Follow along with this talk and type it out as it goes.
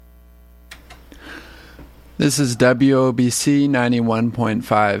This is WOBC 91.5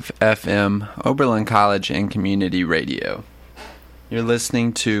 FM, Oberlin College and Community Radio. You're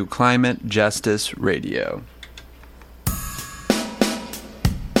listening to Climate Justice Radio.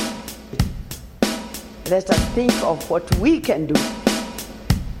 Let us think of what we can do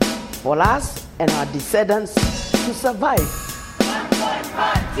for us and our descendants to survive.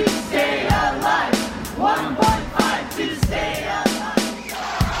 1.5 to stay alive. 1.5 to stay alive.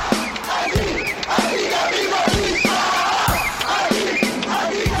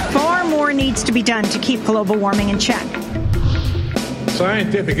 Far more needs to be done to keep global warming in check.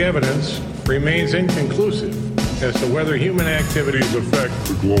 Scientific evidence remains inconclusive as to whether human activities affect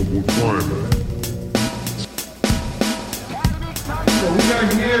the global climate. So we are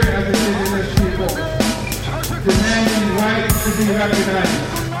here as indigenous people, demanding rights to be recognized.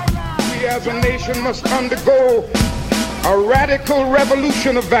 We as a nation must undergo a radical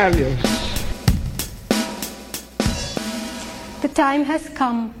revolution of values. The time has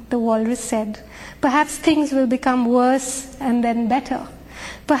come, the walrus said. Perhaps things will become worse and then better.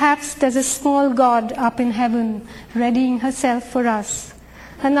 Perhaps there's a small God up in heaven readying herself for us.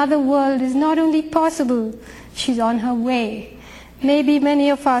 Another world is not only possible, she's on her way. Maybe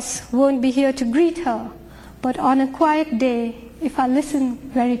many of us won't be here to greet her, but on a quiet day, if I listen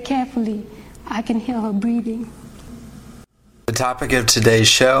very carefully, I can hear her breathing. The topic of today's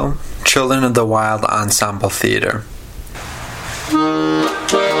show, Children of the Wild Ensemble Theater.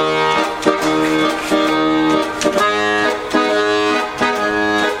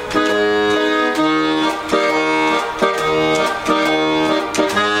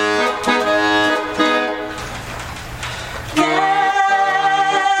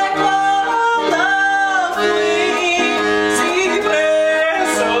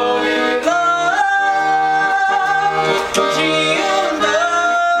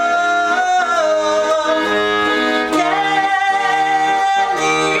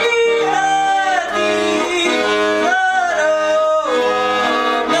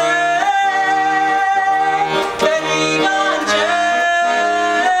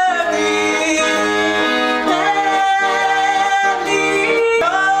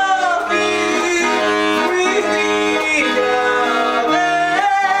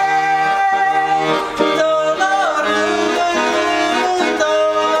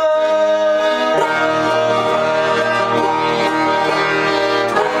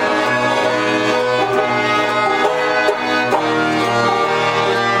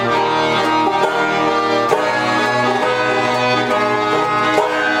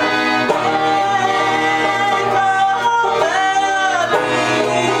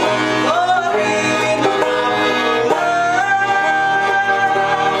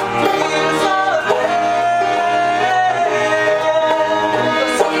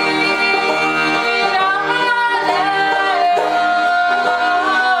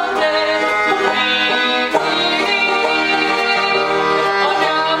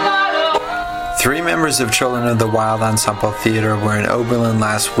 Members of Children of the Wild Ensemble Theater were in Oberlin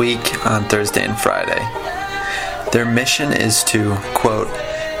last week on Thursday and Friday. Their mission is to, quote,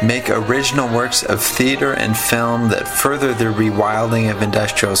 make original works of theater and film that further the rewilding of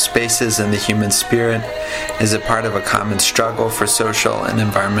industrial spaces and the human spirit as a part of a common struggle for social and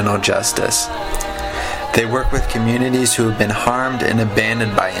environmental justice. They work with communities who have been harmed and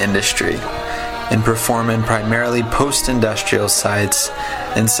abandoned by industry, and perform in primarily post-industrial sites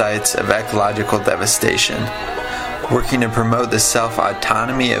and sites of ecological devastation, working to promote the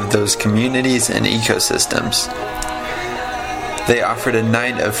self-autonomy of those communities and ecosystems. They offered a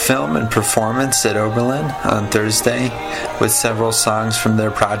night of film and performance at Oberlin on Thursday with several songs from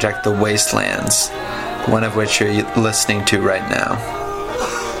their project The Wastelands, one of which you're listening to right now.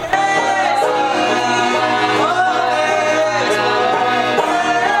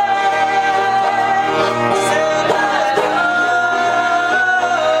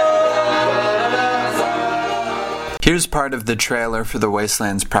 Here's part of the trailer for the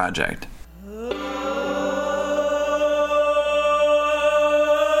Wastelands project.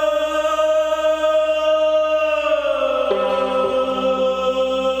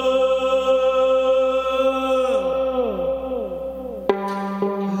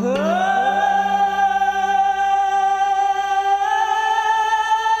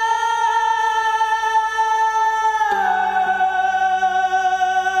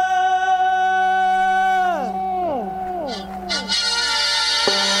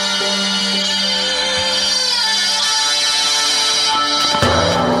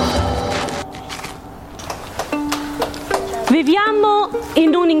 Viviamo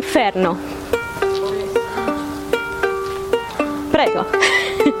in un inferno. Prego.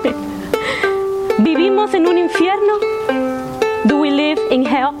 ¿Vivimos en un infierno? Do we live in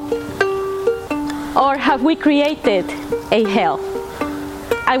hell? Or have we created a hell?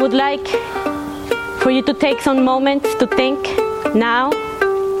 I would like for you to take some moments to think now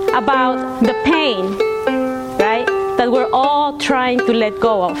about the pain, right, that we're all trying to let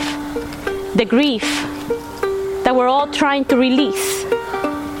go of, the grief that we're all trying to release,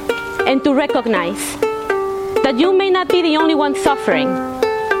 and to recognize that you may not be the only one suffering,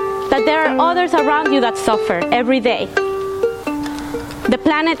 that there are others around you that suffer every day. The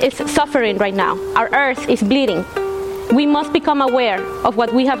planet is suffering right now. Our earth is bleeding. We must become aware of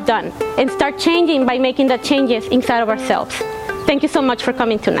what we have done and start changing by making the changes inside of ourselves. Thank you so much for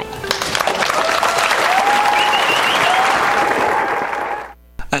coming tonight.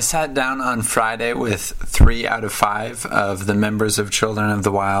 I sat down on Friday with 3 out of 5 of the members of Children of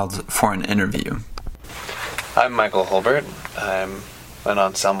the Wild for an interview. I'm Michael Hulbert. I'm an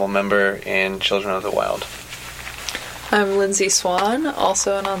ensemble member in Children of the Wild. I'm Lindsay Swan,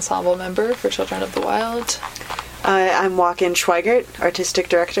 also an ensemble member for Children of the Wild. I'm Joaquin Schweigert, Artistic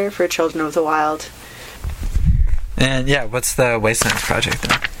Director for Children of the Wild. And yeah, what's the Wastelands Project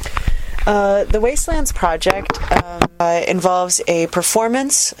then? The Wastelands Project involves a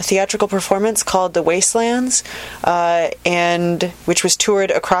theatrical performance called The Wastelands, and which was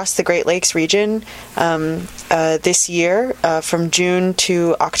toured across the Great Lakes region this year from June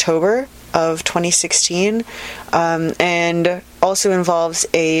to October of 2016, and also involves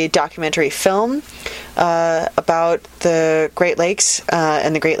a documentary film about the Great Lakes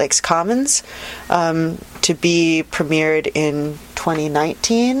and the Great Lakes Commons to be premiered in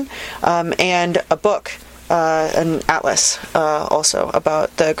 2019, and a book, an atlas also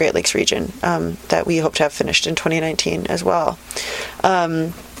about the Great Lakes region that we hope to have finished in 2019 as well.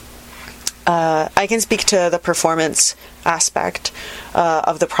 I can speak to the performance aspect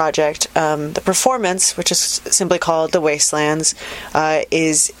of the project. The performance, which is simply called The Wastelands,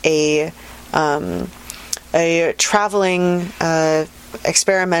 is a traveling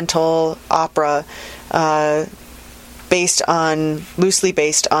experimental opera loosely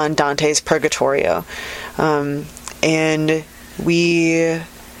based on Dante's Purgatorio, and we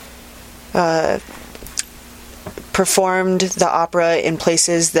performed the opera in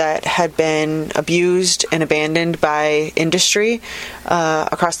places that had been abused and abandoned by industry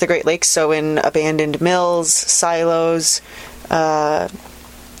across the Great Lakes, so in abandoned mills, silos,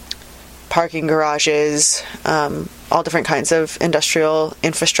 parking garages, all different kinds of industrial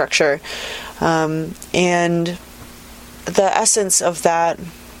infrastructure. And the essence of that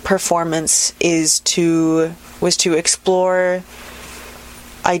performance was to explore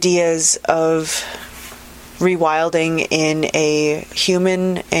ideas of rewilding in a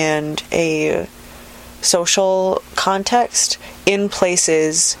human and a social context in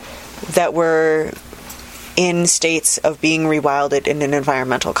places that were in states of being rewilded in an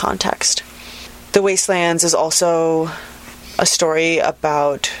environmental context. The Wastelands is also a story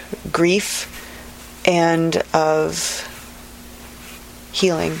about grief and of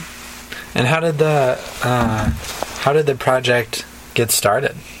healing. And how did the project get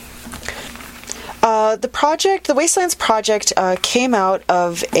started? The Wastelands Project came out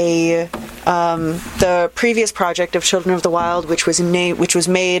of the previous project of Children of the Wild, which was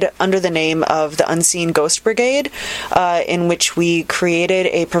made under the name of the Unseen Ghost Brigade, in which we created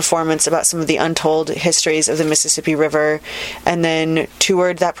a performance about some of the untold histories of the Mississippi River, and then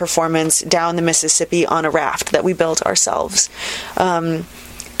toured that performance down the Mississippi on a raft that we built ourselves. And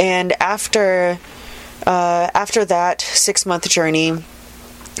after that 6-month journey,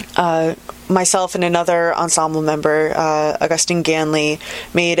 myself and another ensemble member, Augustine Ganley,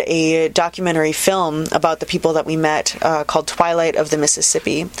 made a documentary film about the people that we met called Twilight of the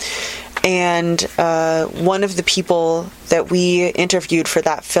Mississippi. And one of the people that we interviewed for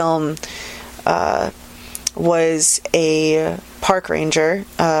that film was a park ranger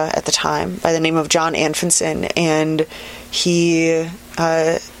at the time by the name of John Anfinson, and he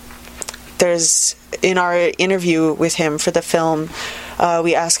in our interview with him for the film,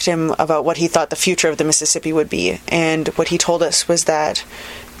 we asked him about what he thought the future of the Mississippi would be, and what he told us was that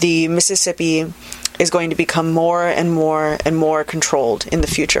the Mississippi is going to become more and more and more controlled in the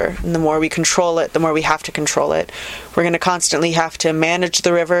future. And the more we control it, the more we have to control it. We're going to constantly have to manage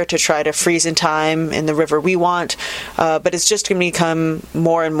the river to try to freeze in time in the river we want, but it's just going to become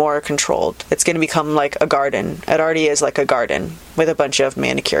more and more controlled. It's going to become like a garden. It already is like a garden with a bunch of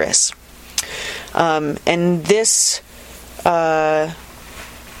manicurists. And this...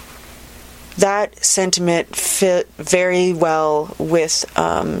 that sentiment fit very well with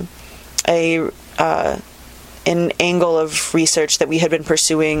a an angle of research that we had been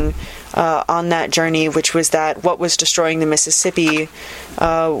pursuing on that journey, which was that what was destroying the Mississippi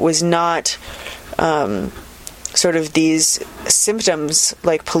was not sort of these symptoms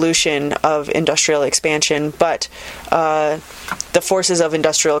like pollution of industrial expansion, but the forces of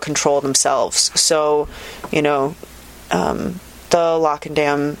industrial control themselves. So, the lock and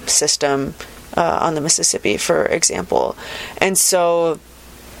dam system on the Mississippi, for example. And so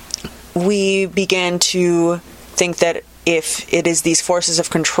we began to think that if it is these forces of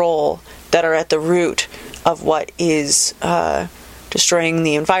control that are at the root of what is destroying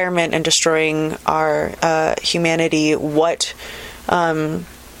the environment and destroying our humanity, what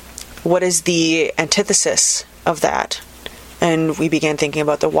is the antithesis of that? And we began thinking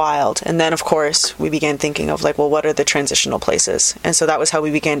about the wild. And then, of course, we began thinking of, what are the transitional places? And so that was how we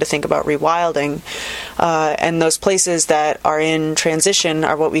began to think about rewilding. And those places that are in transition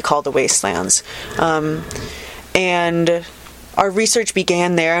are what we call the wastelands. And our research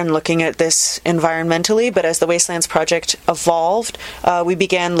began there and looking at this environmentally, but as the Wastelands Project evolved, we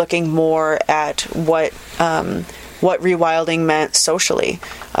began looking more at what rewilding meant socially,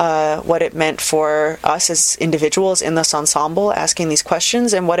 what it meant for us as individuals in this ensemble asking these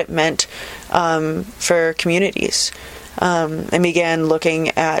questions, and what it meant for communities. And began looking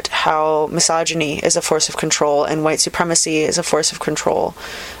at how misogyny is a force of control and white supremacy is a force of control.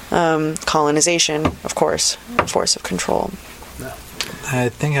 Colonization, of course, a force of control. I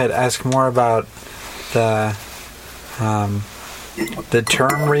think I'd ask more about the term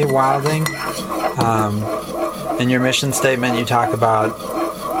rewilding. In your mission statement, you talk about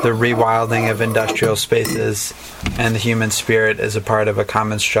the rewilding of industrial spaces and the human spirit as a part of a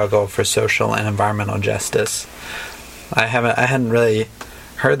common struggle for social and environmental justice. I hadn't really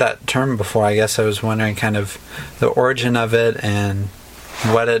heard that term before. I guess I was wondering kind of the origin of it and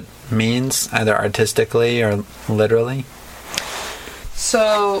what it means, either artistically or literally.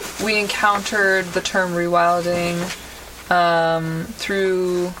 So we encountered the term rewilding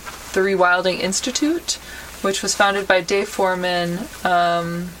through the Rewilding Institute, which was founded by Dave Foreman,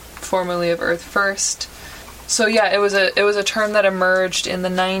 formerly of Earth First. So yeah, it was a term that emerged in the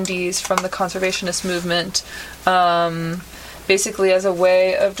 90s from the conservationist movement, basically as a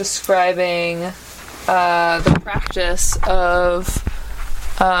way of describing the practice of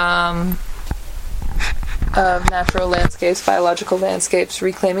natural landscapes, biological landscapes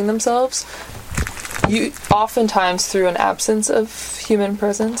reclaiming themselves, oftentimes through an absence of human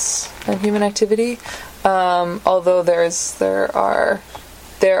presence and human activity. Although there are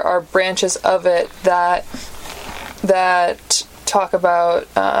branches of it that talk about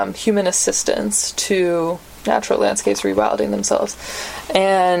human assistance to natural landscapes rewilding themselves,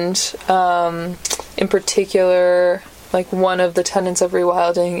 and in particular, one of the tenets of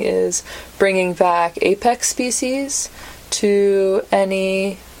rewilding is bringing back apex species to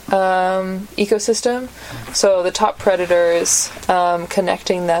any ecosystem. So the top predators,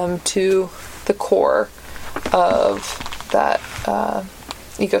 connecting them to the core of that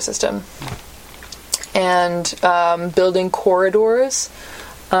ecosystem, and building corridors,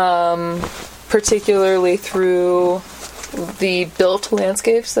 particularly through the built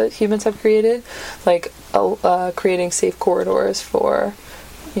landscapes that humans have created, creating safe corridors for,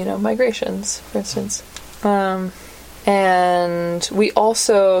 migrations, for instance. And we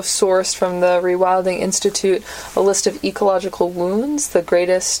also sourced from the Rewilding Institute a list of ecological wounds, the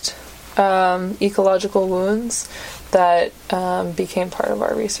greatest ecological wounds that became part of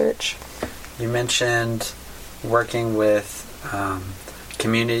our research. You mentioned working with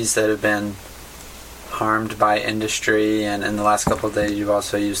communities that have been harmed by industry, and in the last couple of days you've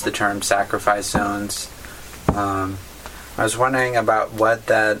also used the term sacrifice zones. I was wondering about what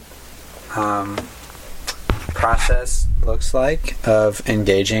that process looks like of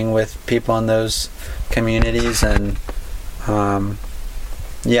engaging with people in those communities, and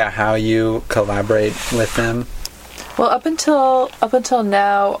how you collaborate with them. Well, up until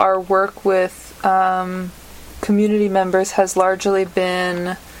now, our work with community members has largely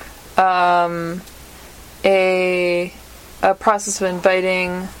been a process of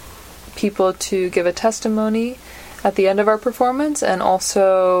inviting people to give a testimony at the end of our performance, and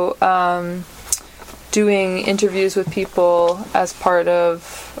also doing interviews with people as part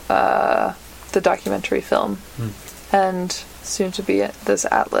of the documentary film, and soon to be this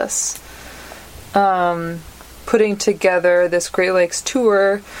atlas. Putting together this Great Lakes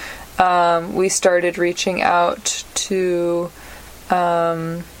tour, we started reaching out to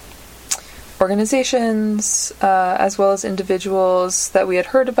organizations as well as individuals that we had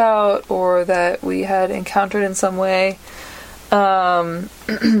heard about or that we had encountered in some way,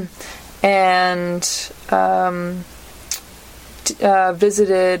 and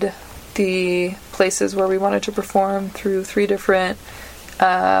visited the places where we wanted to perform through 3 different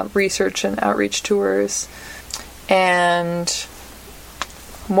research and outreach tours, and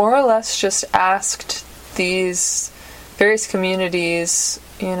more or less just asked these various communities,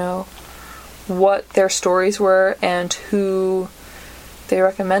 what their stories were and who they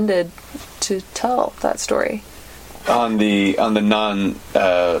recommended to tell that story. On the non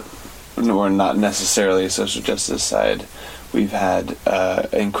or not necessarily social justice side, we've had an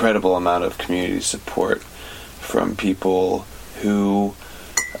incredible amount of community support from people who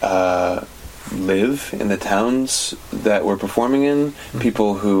live in the towns that we're performing in,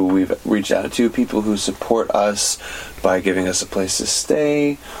 people who we've reached out to, people who support us by giving us a place to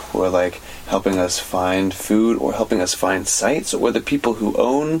stay, or like helping us find food, or helping us find sites, or the people who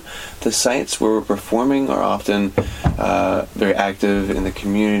own the sites where we're performing are often very active in the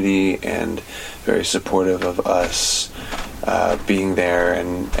community and very supportive of us being there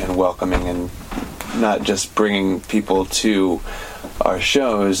and welcoming, and not just bringing people to our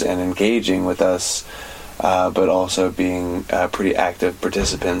shows and engaging with us, but also being pretty active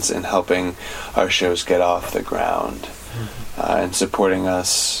participants in helping our shows get off the ground, and supporting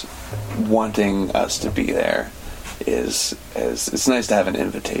us, wanting us to be there. It's nice to have an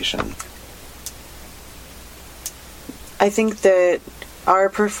invitation. I think that our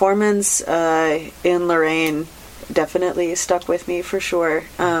performance in Lorraine definitely stuck with me for sure,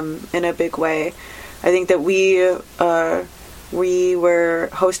 in a big way. I think that we were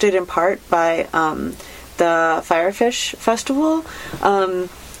hosted in part by the Firefish Festival,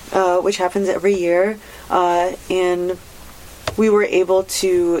 which happens every year, and we were able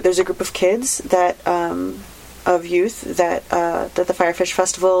to. There's a group of kids that of youth that the Firefish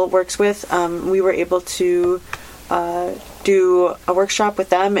Festival works with. We were able to do a workshop with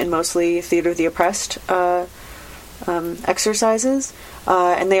them in mostly Theater of the Oppressed exercises,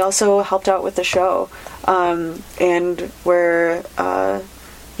 and they also helped out with the show, and were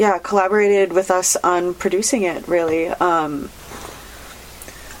collaborated with us on producing it, really. I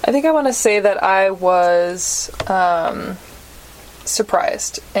think I want to say that I was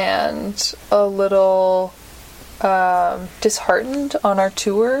surprised and a little disheartened on our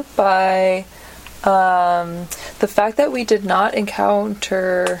tour by the fact that we did not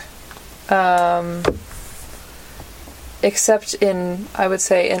encounter, except in, I would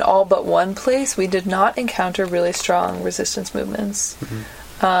say, in all but one place, we did not encounter really strong resistance movements.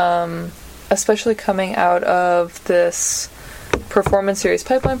 Especially coming out of this performance series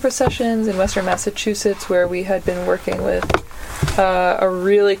Pipeline Processions in Western Massachusetts, where we had been working with a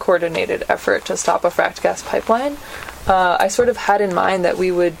really coordinated effort to stop a fracked gas pipeline. I sort of had in mind that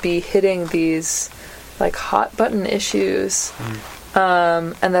we would be hitting these like hot button issues,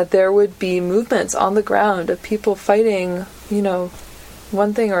 and that there would be movements on the ground of people fighting,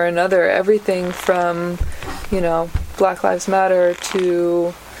 one thing or another, everything from, Black Lives Matter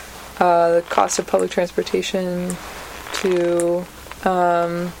to the cost of public transportation to,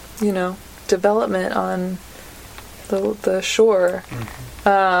 development on the shore.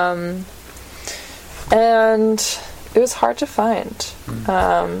 And it was hard to find.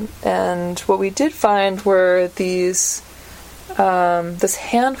 And what we did find were these this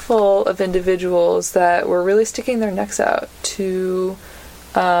handful of individuals that were really sticking their necks out to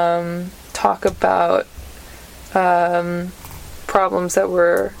talk about problems that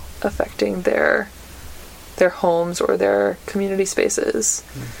were affecting their homes or their community spaces.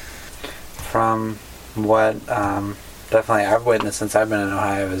 From what definitely I've witnessed since I've been in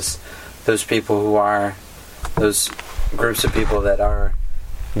Ohio is those groups of people that are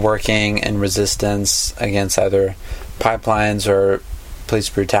working in resistance against either pipelines or police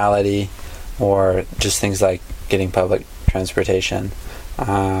brutality or just things like getting public transportation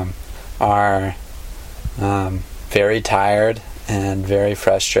are very tired and very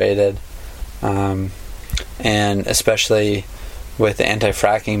frustrated, and especially with the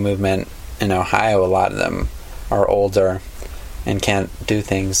anti-fracking movement in Ohio, a lot of them are older and can't do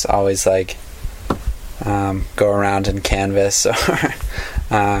things always like go around and canvass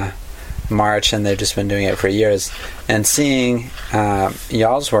or march, and they've just been doing it for years. And seeing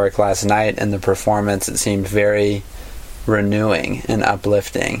y'all's work last night in the performance, it seemed very renewing and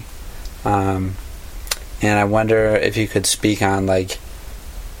uplifting. And I wonder if you could speak on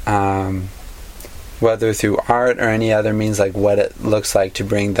whether through art or any other means, what it looks like to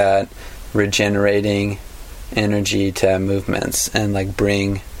bring that regenerating energy to movements and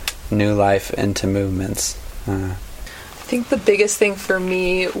bring new life into movements. I think the biggest thing for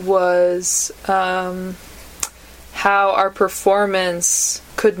me was how our performance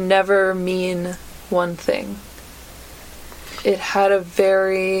could never mean one thing. It had a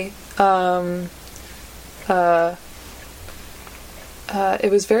very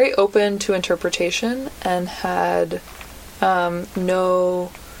it was very open to interpretation and had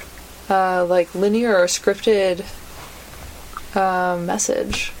no like linear or scripted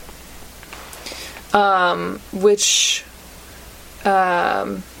message, which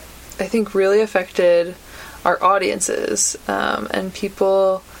I think really affected our audiences, and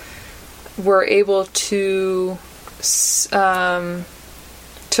people were able to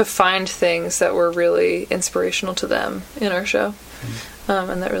find things that were really inspirational to them in our show,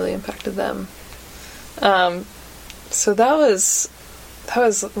 and that really impacted them. So that was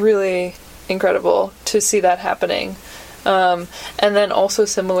really incredible to see that happening. And then also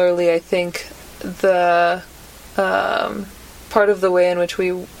similarly, I think the part of the way in which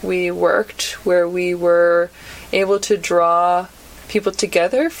we worked, where we were able to draw people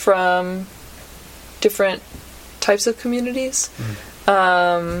together from different types of communities,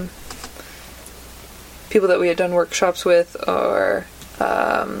 people that we had done workshops with, or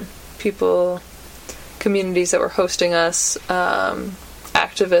communities that were hosting us,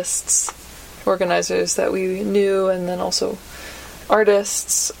 activists, organizers that we knew, and then also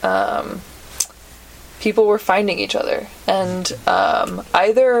artists. People were finding each other and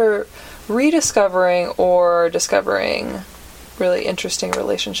either rediscovering or discovering really interesting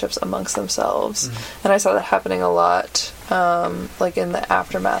relationships amongst themselves. And I saw that happening a lot, like in the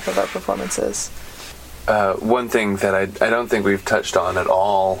aftermath of our performances. One thing that I don't think we've touched on at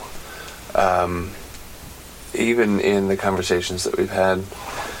all, even in the conversations that we've had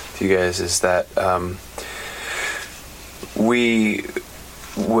with you guys, is that we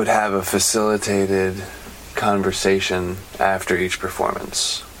would have a facilitated conversation after each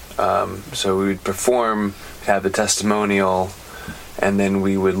performance. So we would perform, have the testimonial, and then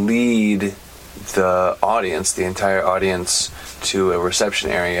we would lead the audience, the entire audience, to a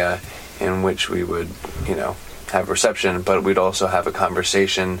reception area in which we would, have reception, but we'd also have a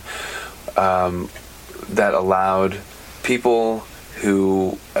conversation that allowed people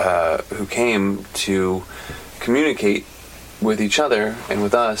who came to communicate with each other and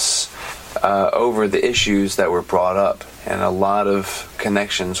with us over the issues that were brought up, and a lot of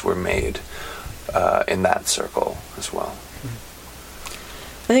connections were made in that circle as well.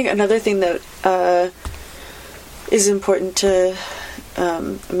 I think another thing that is important to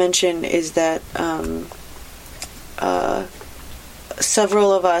mention is that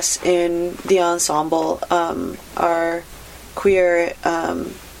several of us in the ensemble are queer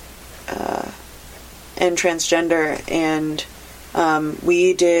and transgender, and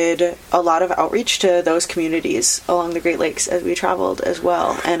we did a lot of outreach to those communities along the Great Lakes as we traveled as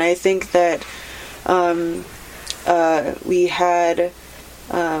well. And I think that we had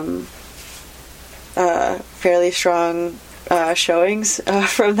fairly strong showings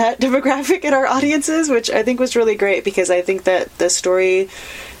from that demographic in our audiences, which I think was really great, because I think that the story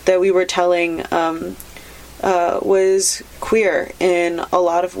that we were telling was queer in a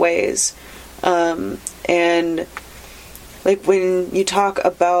lot of ways. And like when you talk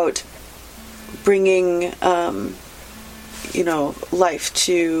about bringing, life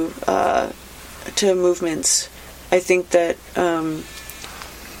to movements, I think that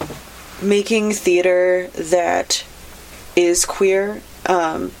making theater that is queer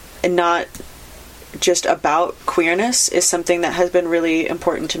and not just about queerness is something that has been really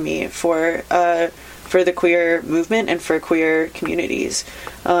important to me for the queer movement and for queer communities.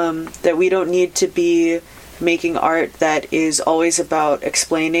 That we don't need to be making art that is always about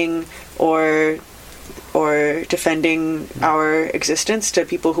explaining or defending our existence to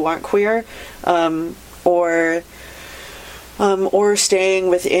people who aren't queer, or staying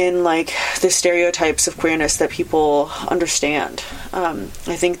within like the stereotypes of queerness that people understand.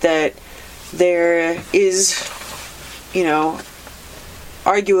 I think that there is,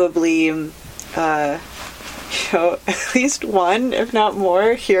 arguably, at least one, if not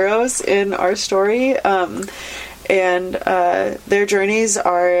more, heroes in our story, and their journeys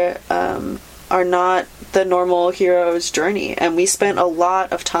are not the normal hero's journey. And we spent a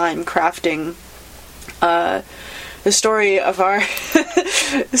lot of time crafting the story of our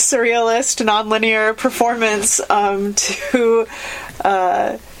surrealist, nonlinear performance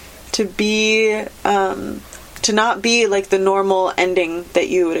to not be like the normal ending that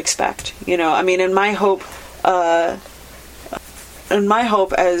you would expect. And my hope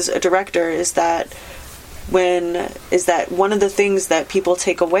as a director is that one of the things that people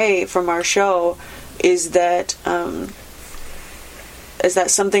take away from our show is that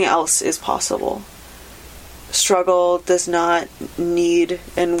something else is possible. struggle does not need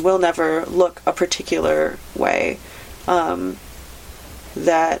and will never look a particular way.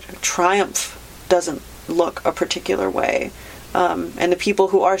 That triumph doesn't look a particular way. And the people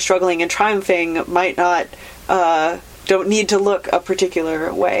who are struggling and triumphing might not, don't need to look a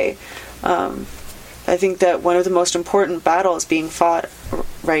particular way. I think that one of the most important battles being fought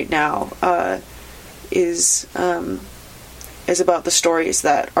right now is about the stories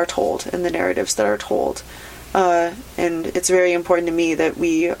that are told and the narratives that are told. And it's very important to me that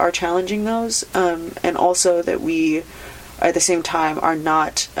we are challenging those, and also that we, at the same time, are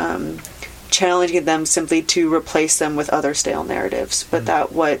not challenging them simply to replace them with other stale narratives, but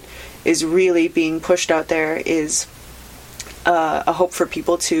that what is really being pushed out there is a hope for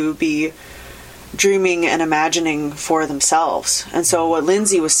people to be dreaming and imagining for themselves. And so what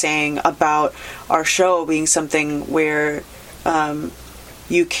Lindsay was saying about our show being something where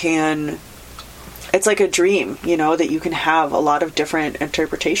you can, it's like a dream, you know, that you can have a lot of different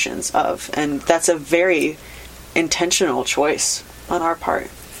interpretations of, and that's a very intentional choice on our part.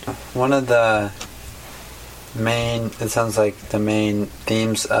 One of the main, it sounds like the main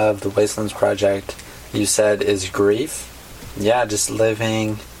themes of the Wastelands Project, you said, is grief. Yeah, just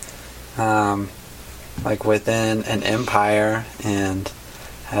living like within an empire and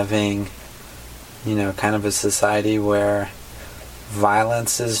having, you know, kind of a society where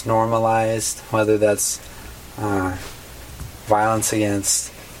violence is normalized, whether that's violence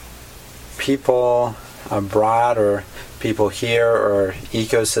against people abroad or people here, or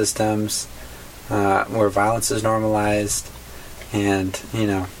ecosystems where violence is normalized. And, you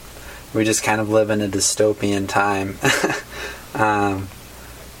know, we just kind of live in a dystopian time.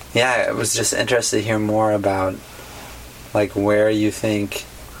 Yeah, I was just interested to hear more about, like, where you think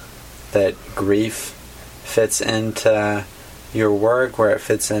that grief fits into your work, where it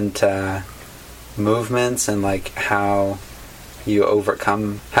fits into movements, and, like, how you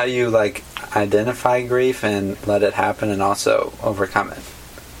overcome, how you, like, identify grief and let it happen and also overcome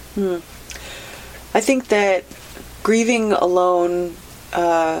it. I think that grieving alone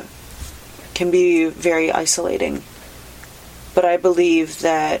can be very isolating. But I believe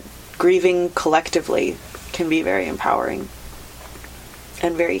that grieving collectively can be very empowering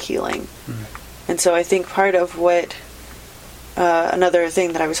and very healing. And so I think part of what another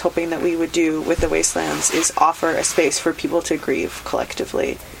thing that I was hoping that we would do with the Wastelands is offer a space for people to grieve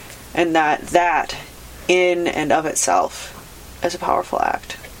collectively, and that in and of itself is a powerful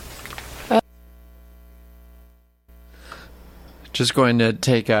act. Just going to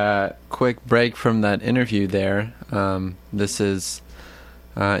take a quick break from that interview there. This is,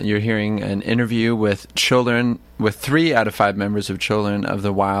 you're hearing an interview with 3 out of 5 members of Children of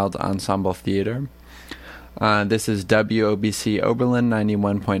the Wild Ensemble Theater. This is WOBC Oberlin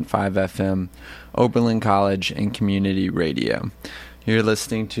 91.5 FM, Oberlin College and Community Radio. You're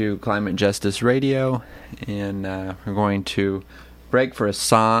listening to Climate Justice Radio, and we're going to break for a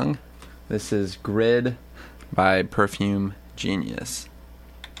song. This is Grid by Perfume Genius.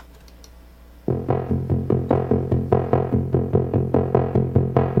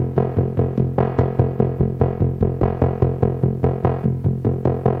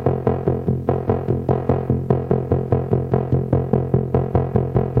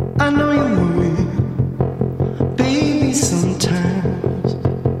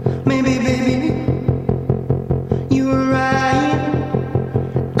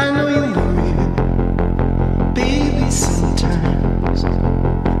 Sometimes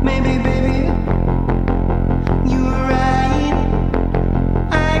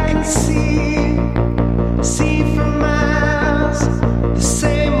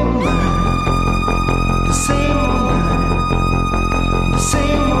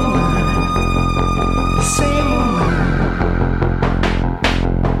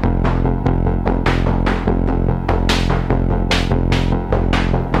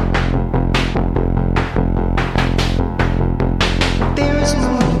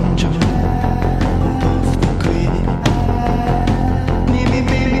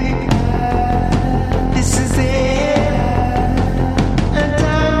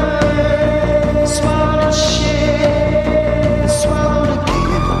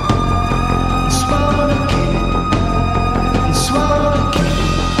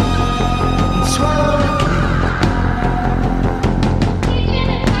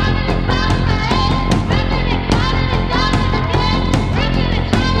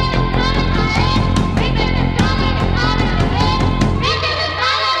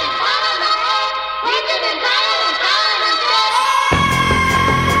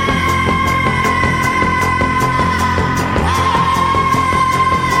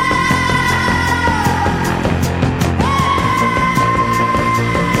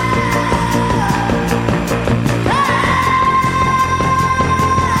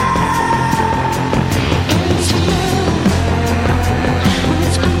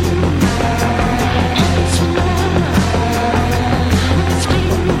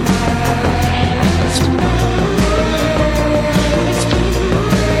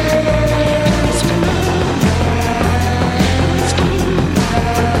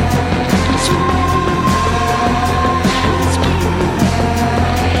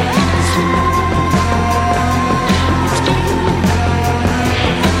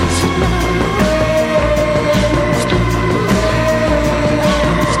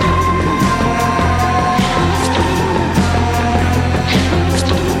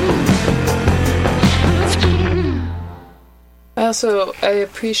also, I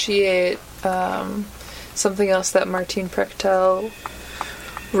appreciate something else that Martine Prechtel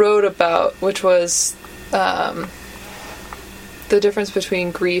wrote about, which was the difference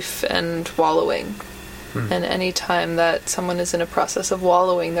between grief and wallowing. And any time that someone is in a process of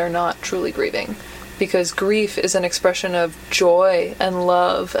wallowing, they're not truly grieving. Because grief is an expression of joy and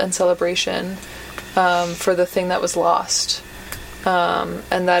love and celebration for the thing that was lost.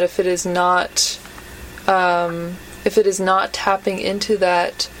 And that if it is not tapping into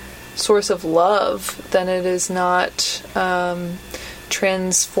that source of love, then it is not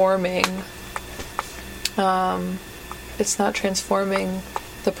transforming. It's not transforming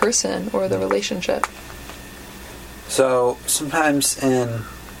the person or the relationship. So sometimes in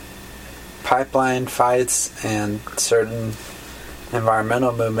pipeline fights and certain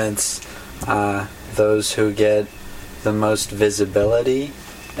environmental movements, those who get the most visibility,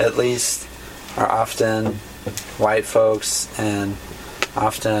 at least, are often white folks and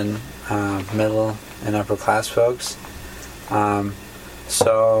often middle and upper class folks.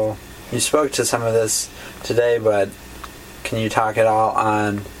 So you spoke to some of this today, but can you talk at all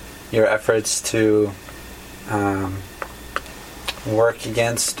on your efforts to work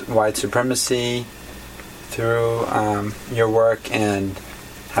against white supremacy through your work, and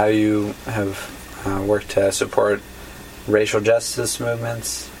how you have worked to support racial justice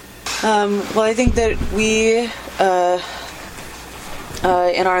movements? Well, I think that we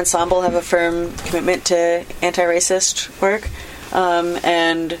in our ensemble have a firm commitment to anti-racist work,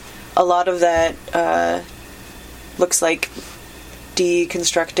 and a lot of that looks like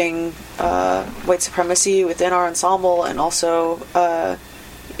deconstructing white supremacy within our ensemble, and also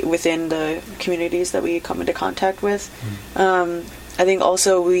within the communities that we come into contact with. I think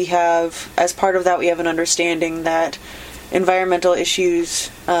also we have, as part of that, we have an understanding that environmental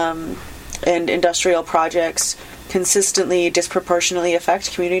issues and industrial projects consistently disproportionately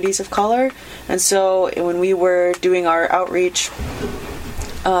affect communities of color. And so when we were doing our outreach,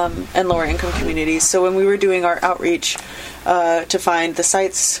 and lower income communities, so when we were doing our outreach to find the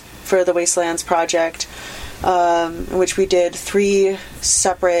sites for the Wastelands Project, in which we did 3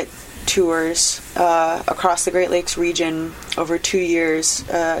 separate tours across the Great Lakes region over 2 years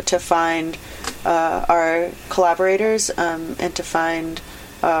to find our collaborators and to find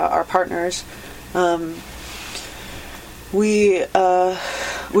our partners. We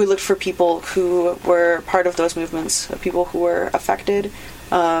looked for people who were part of those movements, people who were affected,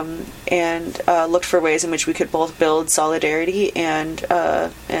 and looked for ways in which we could both build solidarity and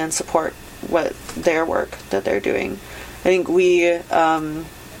support what their work that they're doing. I think we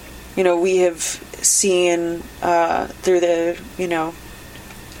have seen through the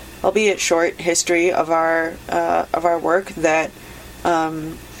albeit short history of our work that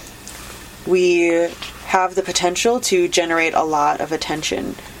we have the potential to generate a lot of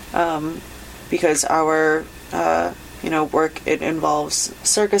attention, because our work, it involves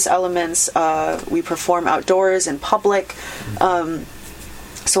circus elements. We perform outdoors in public,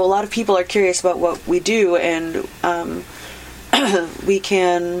 so a lot of people are curious about what we do, and we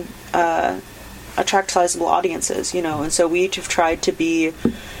can attract sizable audiences, and so we have tried to be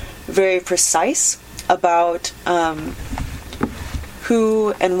very precise about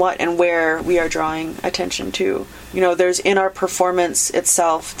who and what and where we are drawing attention to. There's, in our performance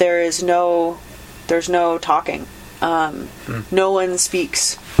itself, there's no talking. No one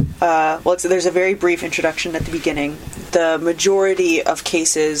speaks. There's a very brief introduction at the beginning. The majority of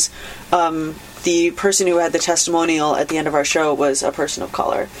cases, the person who had the testimonial at the end of our show was a person of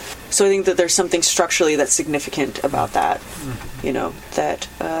color. So I think that there's something structurally that's significant about that.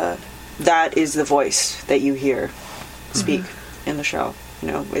 That is the voice that you hear speak in the show.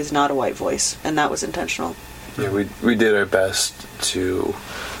 Is not a white voice, and that was intentional. Yeah, we did our best to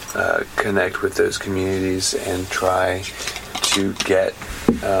connect with those communities and try to get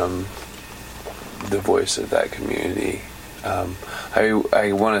the voice of that community.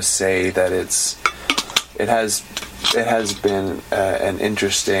 I want to say that it has been an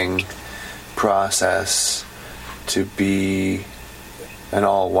interesting process to be an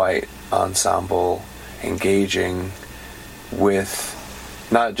all-white ensemble engaging with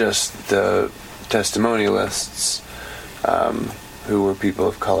not just the testimonialists who were people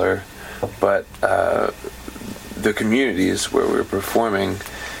of color, but the communities where we were performing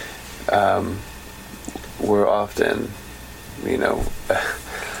were often,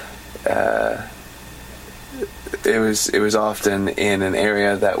 it was often in an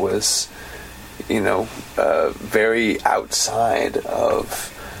area that was, very outside of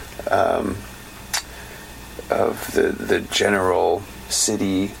the general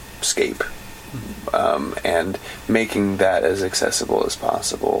cityscape, and making that as accessible as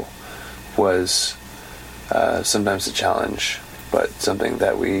possible was sometimes a challenge, but something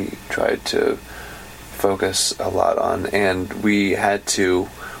that we tried to focus a lot on. And we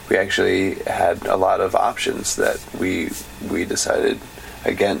actually had a lot of options that we decided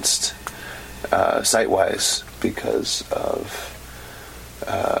against site-wise because of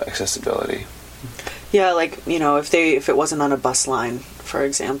accessibility. Yeah, like, if it wasn't on a bus line, for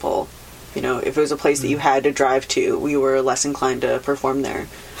example, if it was a place that you had to drive to, we were less inclined to perform there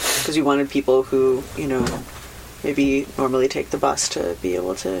because we wanted people who, maybe normally take the bus to be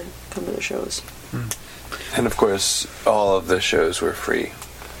able to come to the shows. And of course, all of the shows were free,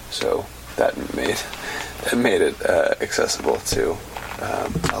 so that made it accessible to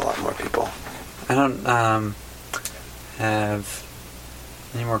a lot more people. I don't have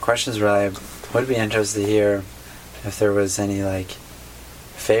any more questions, really. I would be interested to hear if there was any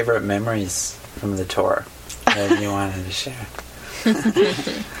favorite memories from the tour that you wanted to share.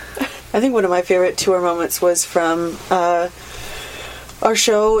 I think one of my favorite tour moments was from our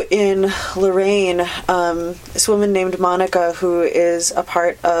show in Lorraine. This woman named Monica, who is a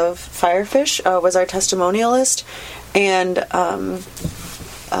part of Firefish, was our testimonialist, and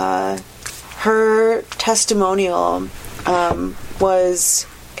her testimonial was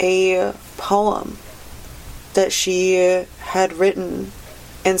a poem that she had written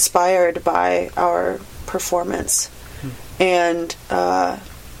inspired by our performance. And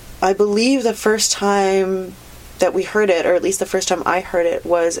I believe the first time that we heard it, or at least the first time I heard it,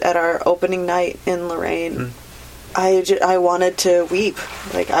 was at our opening night in Lorraine. I wanted to weep.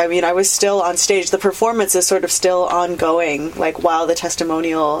 I was still on stage. The performance is sort of still ongoing, while the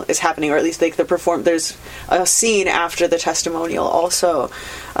testimonial is happening, or at least there's a scene after the testimonial also.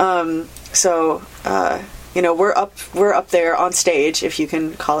 We're up there on stage, if you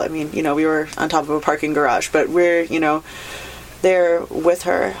can call it. We were on top of a parking garage, but we're, there with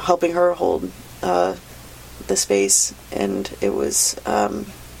her, helping her hold the space, and it was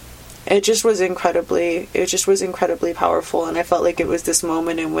it just was incredibly powerful. And I felt like it was this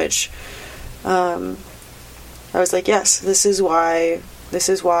moment in which I was like, yes, this is why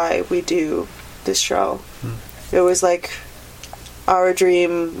we do this show. It was like our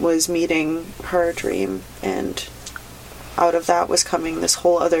dream was meeting her dream, and out of that was coming this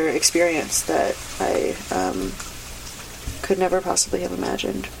whole other experience that I could never possibly have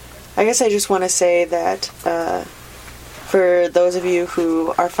imagined. I guess I just want to say that for those of you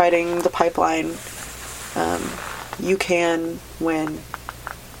who are fighting the pipeline, you can win.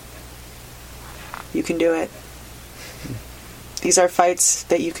 You can do it. These are fights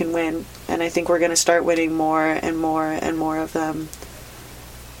that you can win, and I think we're going to start winning more and more and more of them.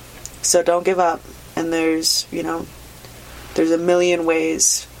 So don't give up. And there's a million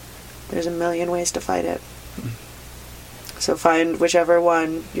ways. There's a million ways to fight it. So find whichever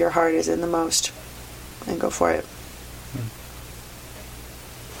one your heart is in the most and go for it.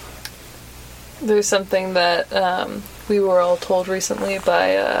 There's something that we were all told recently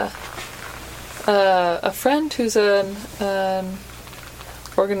by a friend who's an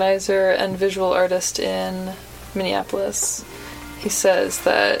organizer and visual artist in Minneapolis. He says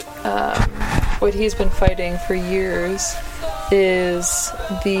that what he's been fighting for years is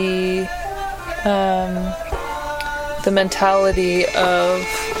the mentality of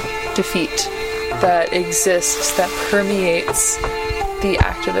defeat that exists, that permeates the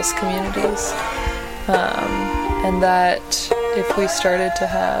activist communities, and that if we started to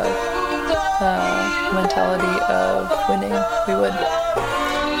have a mentality of winning, we would.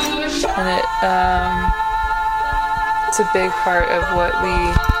 And it's a big part of what we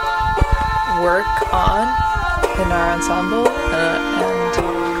work on in our ensemble and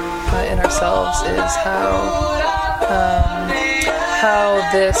in ourselves is how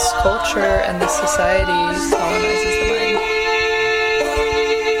this culture and this society colonizes the mind.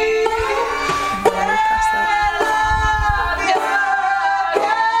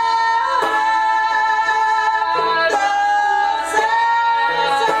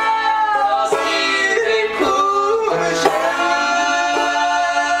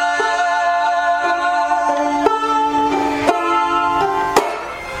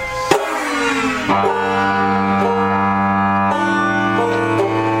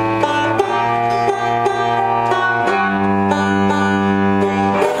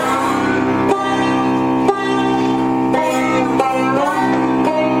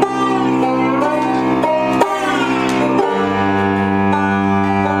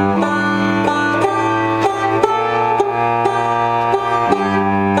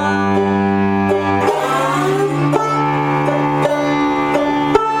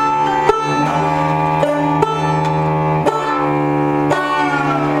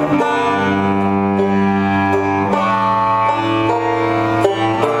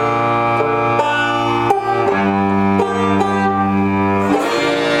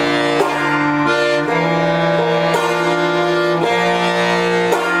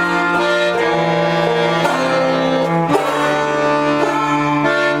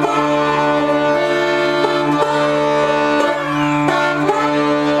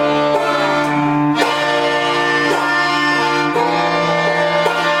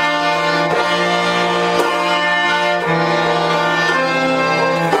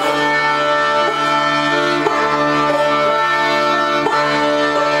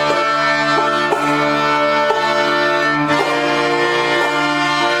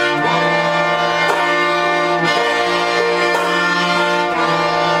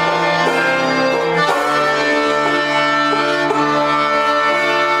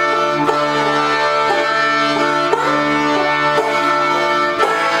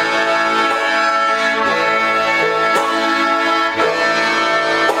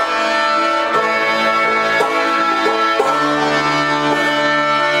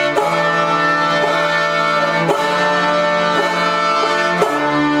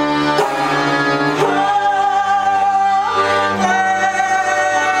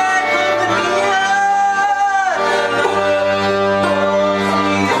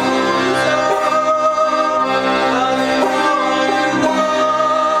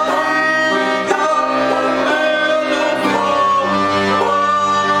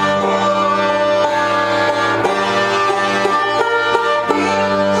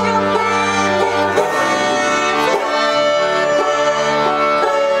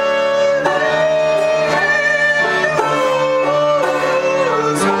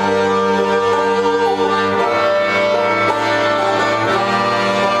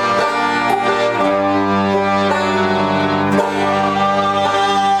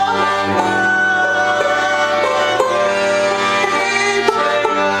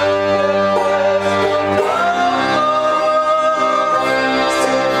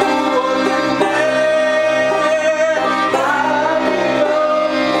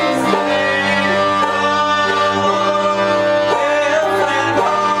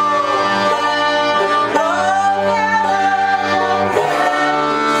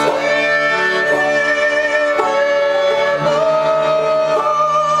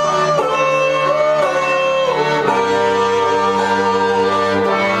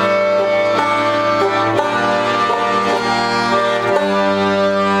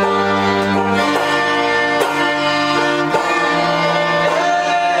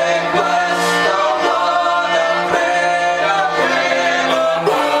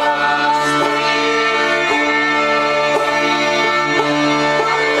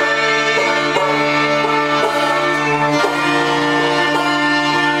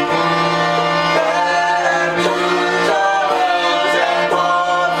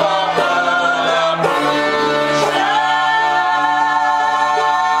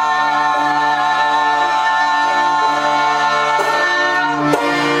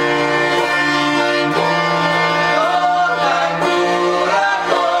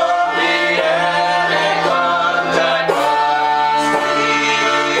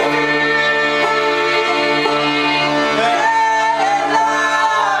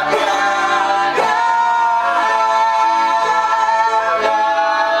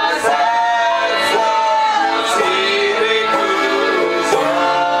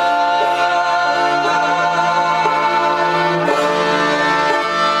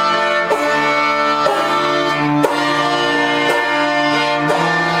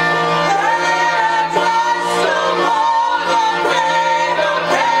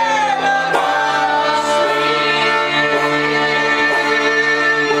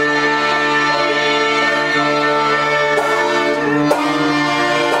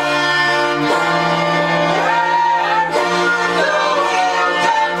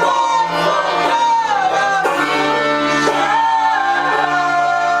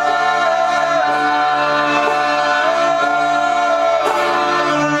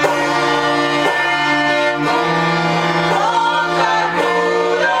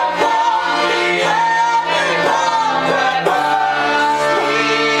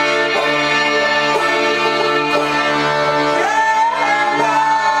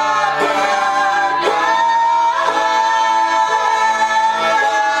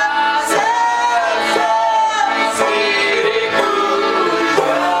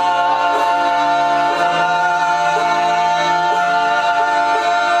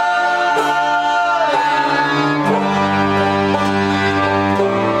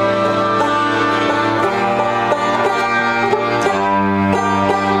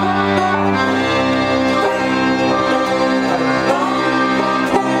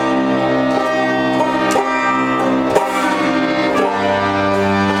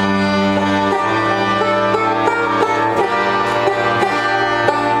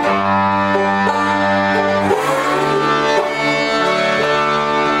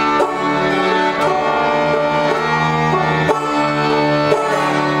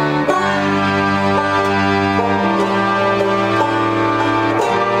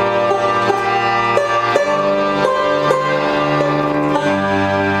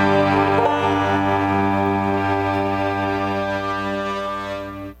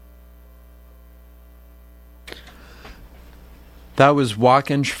 That was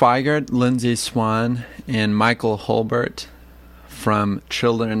Jochen Schweigert, Lindsay Swan, and Michael Holbert from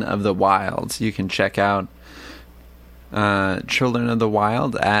Children of the Wild. You can check out Children of the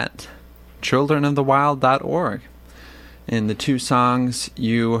Wild at childrenofthewild.org. And the two songs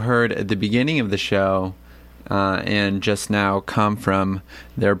you heard at the beginning of the show and just now come from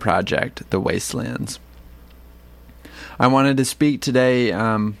their project, The Wastelands. I wanted to speak today,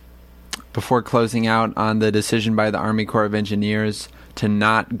 before closing out, on the decision by the Army Corps of Engineers to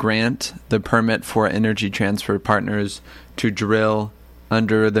not grant the permit for Energy Transfer Partners to drill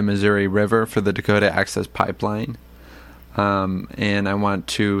under the Missouri River for the Dakota Access Pipeline. And I want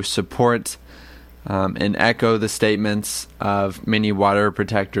to support and echo the statements of many water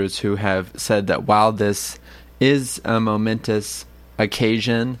protectors who have said that while this is a momentous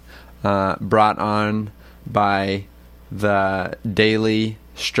occasion brought on by the daily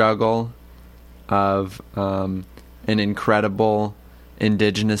struggle of an incredible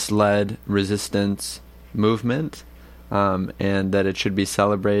indigenous-led resistance movement, and that it should be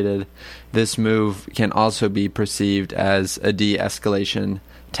celebrated, this move can also be perceived as a de-escalation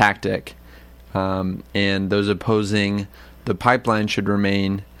tactic, and those opposing the pipeline should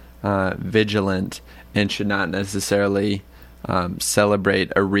remain vigilant and should not necessarily celebrate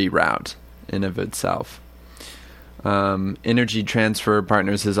a reroute in of itself. Energy Transfer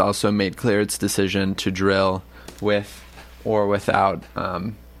Partners has also made clear its decision to drill with or without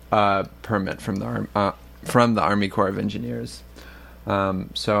a permit from the Army Corps of Engineers.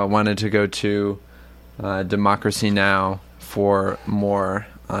 So I wanted to go to Democracy Now! For more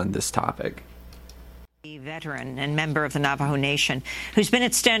on this topic. A veteran and member of the Navajo Nation who's been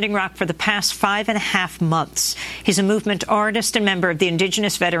at Standing Rock for the past 5.5 months. He's a movement artist and member of the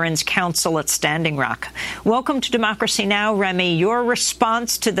Indigenous Veterans Council at Standing Rock. Welcome to Democracy Now!, Remy. Your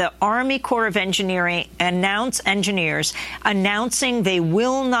response to the Army Corps of Engineers announcing they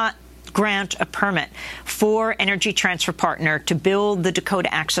will not grant a permit for Energy Transfer Partner to build the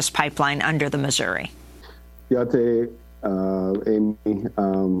Dakota Access Pipeline under the Missouri. Yate, Amy,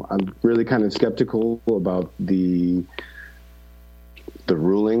 I'm really kind of skeptical about the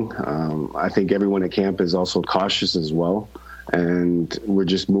ruling. I think everyone at camp is also cautious as well, and we're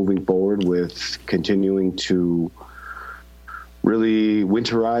just moving forward with continuing to really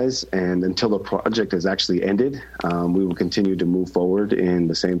winterize, and until the project is actually ended, we will continue to move forward in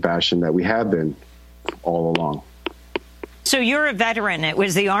the same fashion that we have been all along. So you're a veteran. It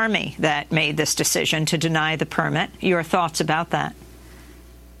was the Army that made this decision to deny the permit. Your thoughts about that?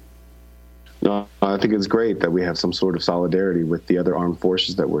 No, I think it's great that we have some sort of solidarity with the other armed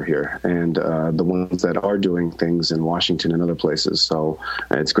forces that were here and the ones that are doing things in Washington and other places. So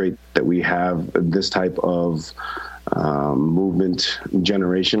it's great that we have this type of movement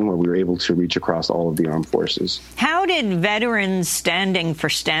generation where we were able to reach across all of the armed forces. How did veterans standing for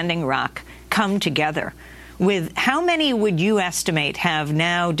Standing Rock come together? With how many would you estimate have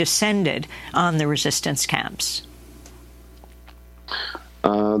now descended on the resistance camps?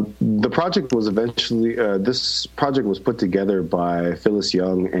 The project was eventually, this project was put together by Phyllis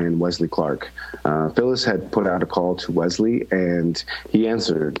Young and Wesley Clark. Phyllis had put out a call to Wesley, and he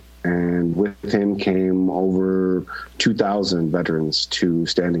answered. And with him came over 2,000 veterans to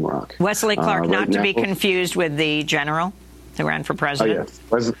Standing Rock. Wesley Clark, not to be confused with the general who ran for president.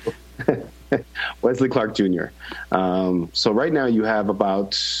 Oh, yes. Wesley Clark Jr. So right now you have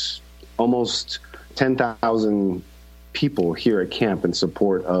about almost 10,000 people here at camp in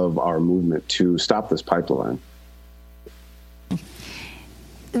support of our movement to stop this pipeline.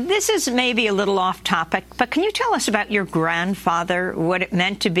 This is maybe a little off topic, but can you tell us about your grandfather, what it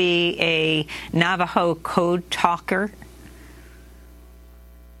meant to be a Navajo code talker?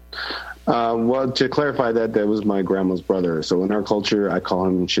 Well, to clarify that was my grandma's brother. So in our culture, I call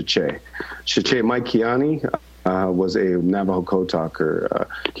him Chiche. Chiche Mike Kiani was a Navajo code talker.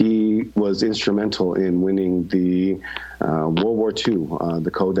 He was instrumental in winning the World War II,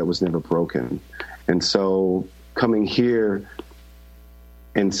 the code that was never broken. And so coming here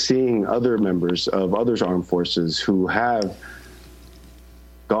and seeing other members of other armed forces who have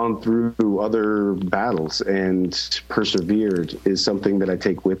gone through other battles and persevered is something that I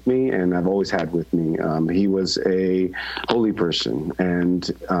take with me and I've always had with me. He was a holy person, and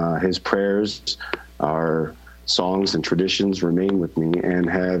his prayers, our songs and traditions remain with me and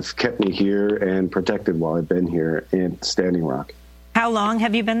have kept me here and protected while I've been here in Standing Rock. How long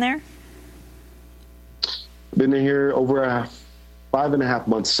have you been there? Been here over 5.5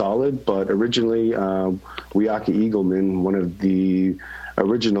 months solid, but originally Weaki Eagleman, one of the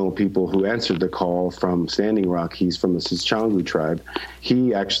original people who answered the call from Standing Rock, he's from the Sicangu tribe,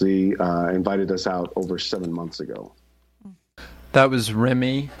 he actually invited us out over 7 months ago. That was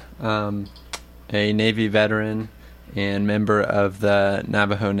Remy, a Navy veteran and member of the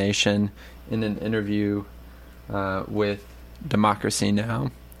Navajo Nation, in an interview with Democracy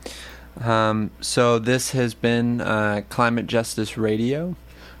Now! So this has been Climate Justice Radio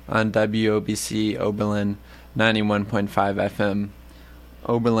on WOBC Oberlin 91.5 FM,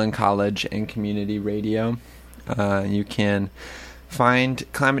 Oberlin College and Community Radio. You can find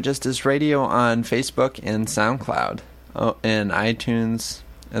Climate Justice Radio on Facebook and SoundCloud, and iTunes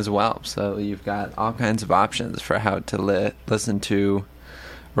as well. So you've got all kinds of options for how to listen to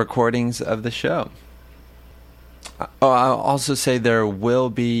recordings of the show. I'll also say there will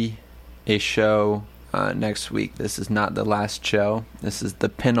be a show next week. This is not the last show. This is the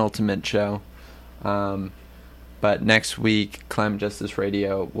penultimate show. But next week, Climate Justice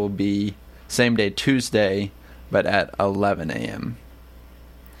Radio will be same day, Tuesday, but at 11 a.m.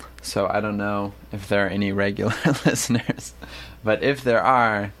 So I don't know if there are any regular listeners, but if there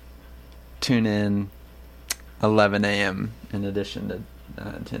are, tune in 11 a.m. in addition to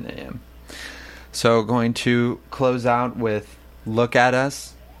 10 a.m. So going to close out with Look at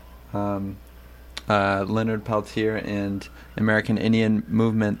Us, Leonard Peltier and American Indian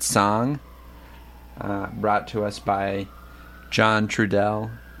Movement song, brought to us by John Trudell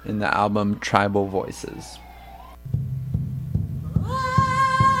in the album Tribal Voices.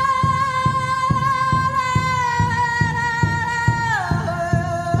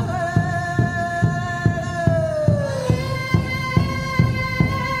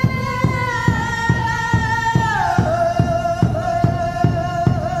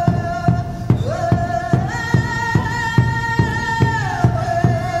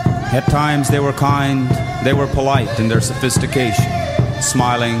 At times they were kind, they were polite in their sophistication,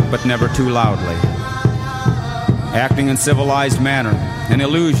 smiling but never too loudly, acting in civilized manner, an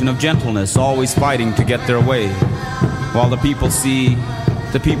illusion of gentleness, always fighting to get their way. While the people see,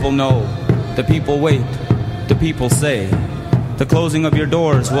 the people know, the people wait, the people say, the closing of your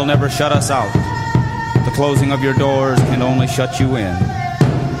doors will never shut us out. The closing of your doors can only shut you in.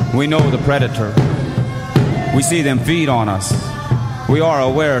 We know the predator. We see them feed on us. We are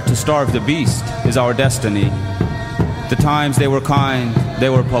aware to starve the beast is our destiny. The times they were kind, they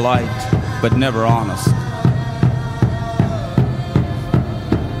were polite, but never honest.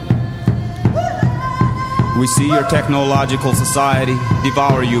 We see your technological society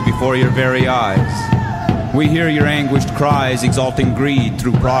devour you before your very eyes. We hear your anguished cries exalting greed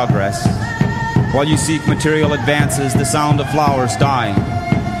through progress. While you seek material advances, the sound of flowers dying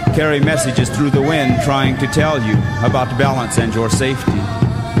carry messages through the wind trying to tell you about balance and your safety.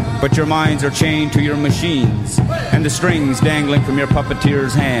 But your minds are chained to your machines and the strings dangling from your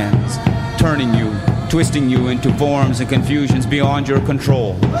puppeteer's hands, turning you, twisting you into forms and confusions beyond your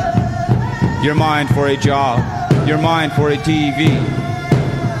control. Your mind for a job, your mind for a TV,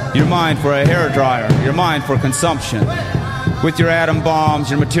 your mind for a hairdryer, your mind for consumption. With your atom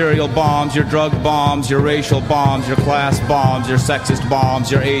bombs, your material bombs, your drug bombs, your racial bombs, your class bombs, your sexist bombs,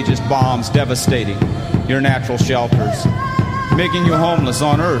 your ageist bombs, devastating your natural shelters, making you homeless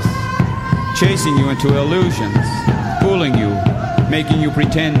on earth, chasing you into illusions, fooling you, making you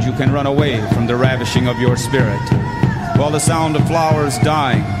pretend you can run away from the ravishing of your spirit, while the sound of flowers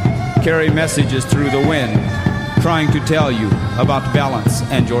dying carry messages through the wind, trying to tell you about balance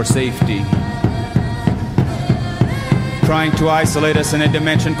and your safety. Trying to isolate us in a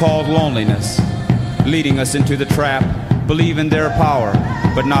dimension called loneliness, leading us into the trap, believe in their power,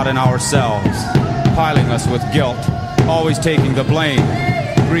 but not in ourselves, piling us with guilt, always taking the blame,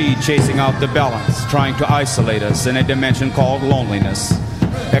 greed chasing out the balance, trying to isolate us in a dimension called loneliness,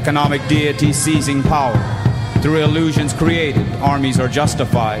 economic deity seizing power, through illusions created, armies are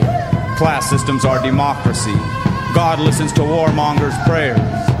justified, class systems are democracy, God listens to warmongers' prayers,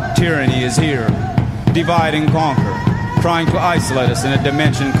 tyranny is here, divide and conquer, trying to isolate us in a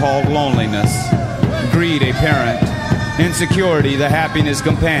dimension called loneliness. Greed a parent, insecurity the happiness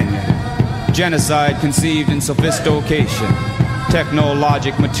companion, genocide conceived in sophistication,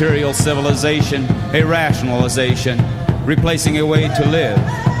 technologic material civilization, a rationalization, replacing a way to live,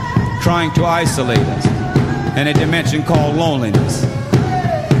 trying to isolate us in a dimension called loneliness.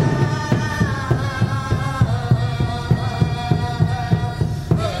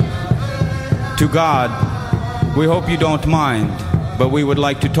 To God, we hope you don't mind, but we would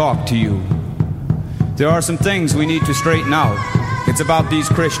like to talk to you. There are some things we need to straighten out. It's about these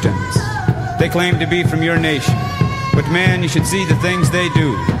Christians. They claim to be from your nation, but man, you should see the things they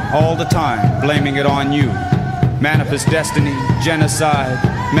do all the time, blaming it on you. Manifest destiny, genocide,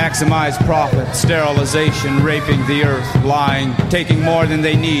 maximize profit, sterilization, raping the earth, lying, taking more than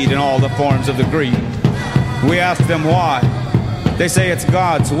they need in all the forms of the greed. We ask them why. They say it's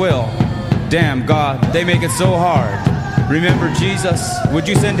God's will. Damn God, they make it so hard. Remember Jesus? Would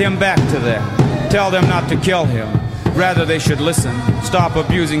you send him back to them? Tell them not to kill him. Rather, they should listen. Stop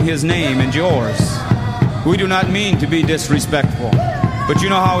abusing his name and yours. We do not mean to be disrespectful, but you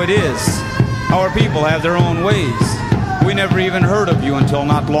know how it is. Our people have their own ways. We never even heard of you until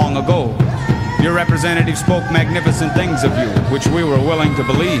not long ago. Your representative spoke magnificent things of you, which we were willing to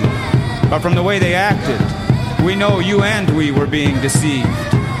believe. But from the way they acted, we know you and we were being deceived.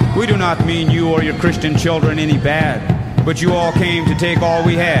 We do not mean you or your Christian children any bad, but you all came to take all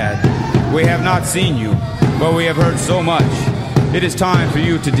we had. We have not seen you, but we have heard so much. It is time for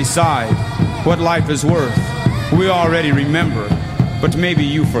you to decide what life is worth. We already remember, but maybe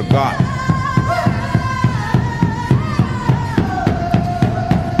you forgot.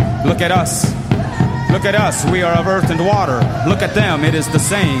 Look at us. Look at us. We are of earth and water. Look at them. It is the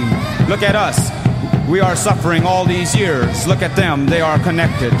same. Look at us. We are suffering all these years. Look at them. They are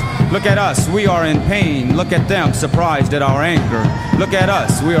connected. Look at us. We are in pain. Look at them, surprised at our anger. Look at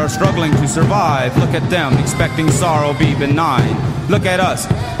us. We are struggling to survive. Look at them, expecting sorrow be benign. Look at us.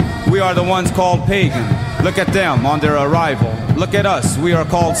 We are the ones called pagan. Look at them on their arrival. Look at us. We are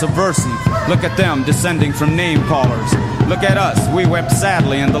called subversive. Look at them, descending from name callers. Look at us. We wept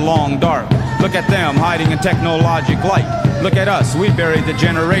sadly in the long dark. Look at them, hiding in technologic light. Look at us, we buried the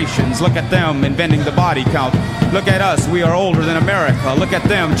generations. Look at them, inventing the body count. Look at us, we are older than America. Look at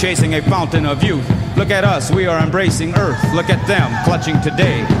them, chasing a fountain of youth. Look at us, we are embracing Earth. Look at them, clutching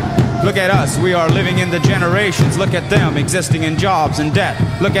today. Look at us, we are living in the generations. Look at them, existing in jobs and debt.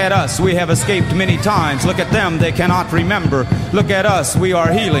 Look at us, we have escaped many times. Look at them, they cannot remember. Look at us, we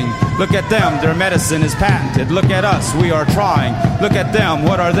are healing. Look at them, their medicine is patented. Look at us, we are trying. Look at them,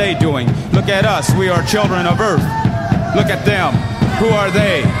 what are they doing? Look at us, we are children of Earth. Look at them, who are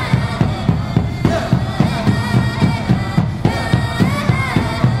they?